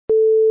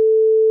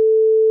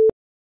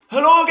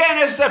Hello again,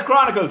 SSF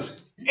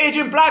Chronicles.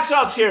 Agent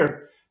Blacksox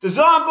here. The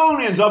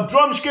Zombonians of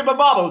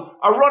Drumskibabobble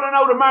are running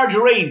out of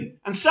margarine,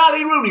 and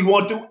Sally Rooney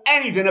won't do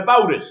anything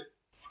about it.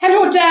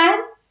 Hello, Dan.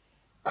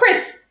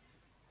 Chris,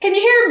 can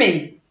you hear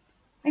me?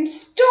 I'm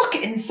stuck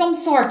in some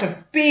sort of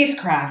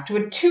spacecraft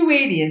with two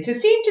aliens who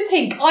seem to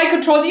think I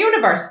control the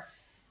universe.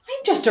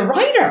 I'm just a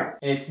rider.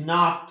 It's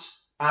not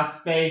a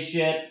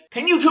spaceship.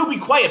 Can you two be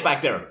quiet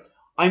back there?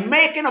 I'm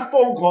making a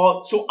phone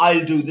call, so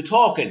I'll do the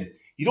talking.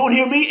 You don't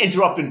hear me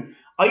interrupting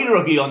either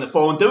of you on the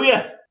phone, do you?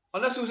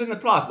 Unless it was in the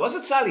plot. Was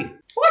it, Sally?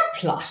 What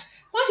plot?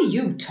 What are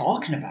you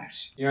talking about?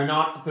 You're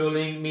not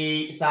fooling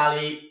me,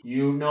 Sally.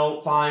 You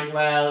know fine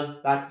well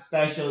that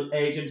Special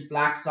Agent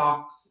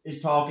Blacksox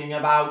is talking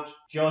about,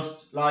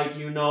 just like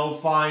you know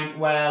fine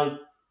well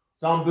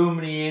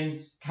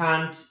Zombonians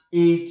can't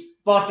eat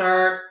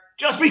butter.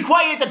 Just be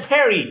quiet and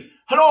Perry.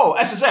 Hello,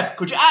 SSF.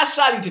 Could you ask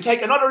Sally to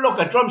take another look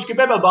at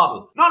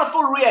Drumskibabobble? Not a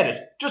full re-edit,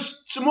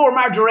 just some more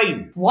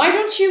margarine. Why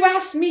don't you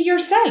ask me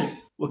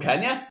yourself? Well,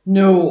 can you?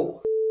 No.